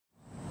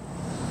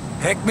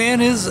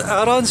Heckman is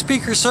out on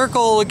Speaker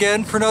Circle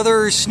again for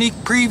another sneak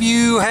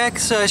preview hack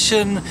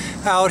session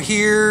out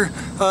here.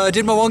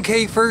 Did my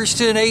 1K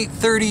first in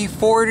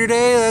 8:34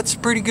 today. That's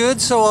pretty good,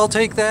 so I'll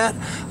take that.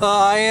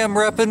 I am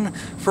repping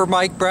for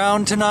Mike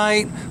Brown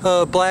tonight,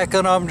 a black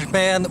unarmed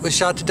man that was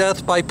shot to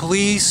death by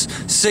police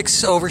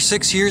over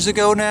 6 years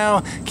ago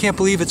now. Can't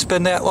believe it's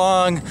been that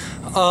long.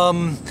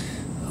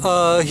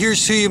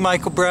 Here's to you,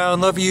 Michael Brown.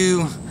 Love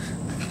you.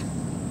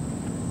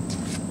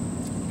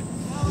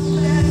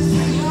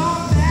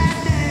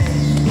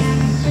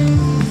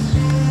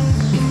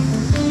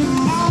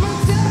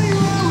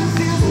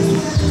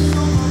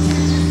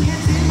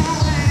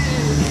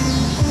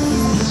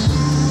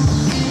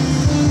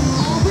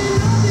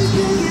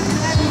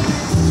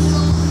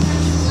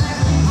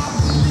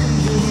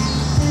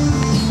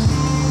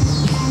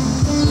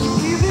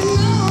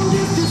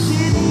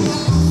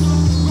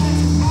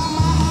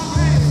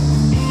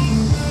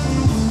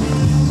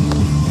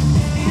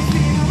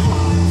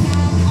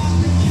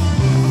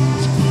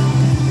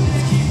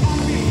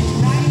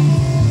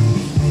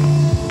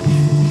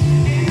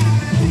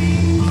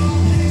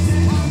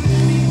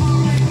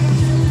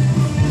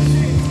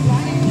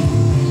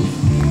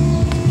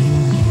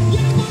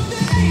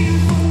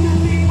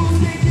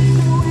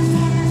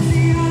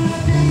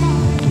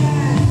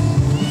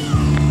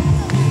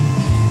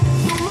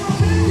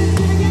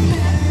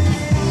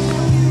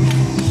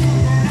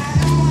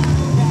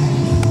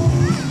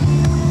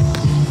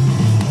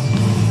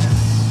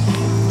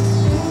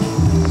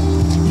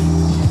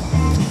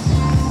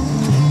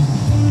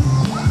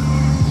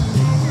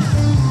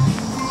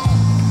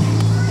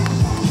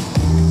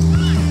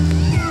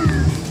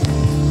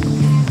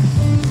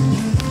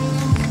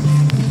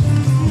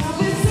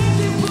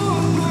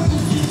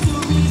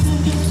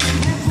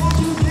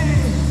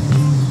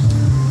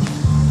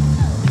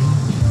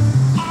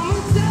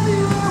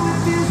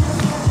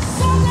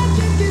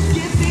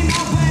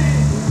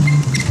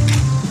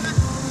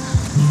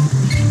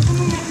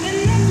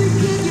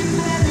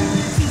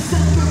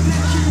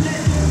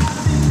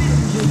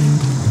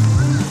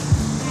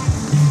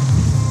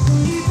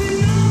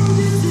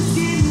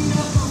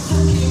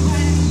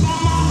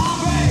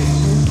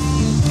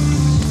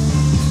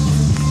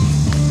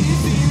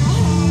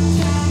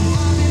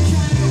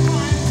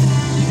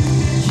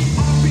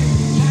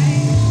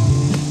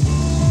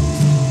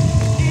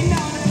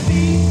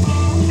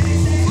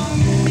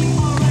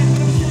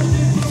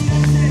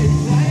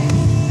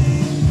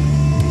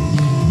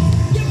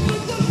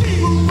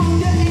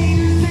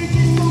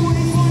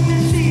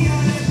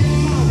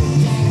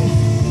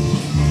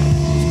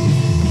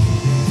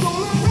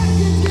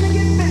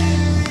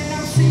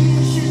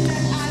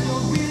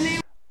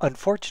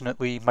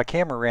 Unfortunately, my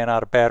camera ran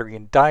out of battery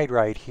and died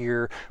right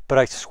here, but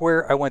I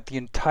swear I went the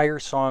entire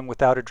song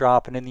without a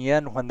drop, and in the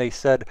end when they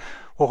said,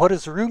 well, what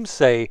does the room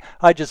say?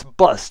 I just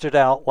busted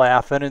out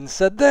laughing and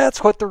said,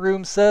 that's what the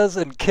room says,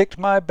 and kicked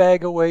my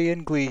bag away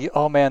in glee.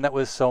 Oh man, that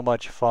was so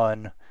much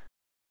fun.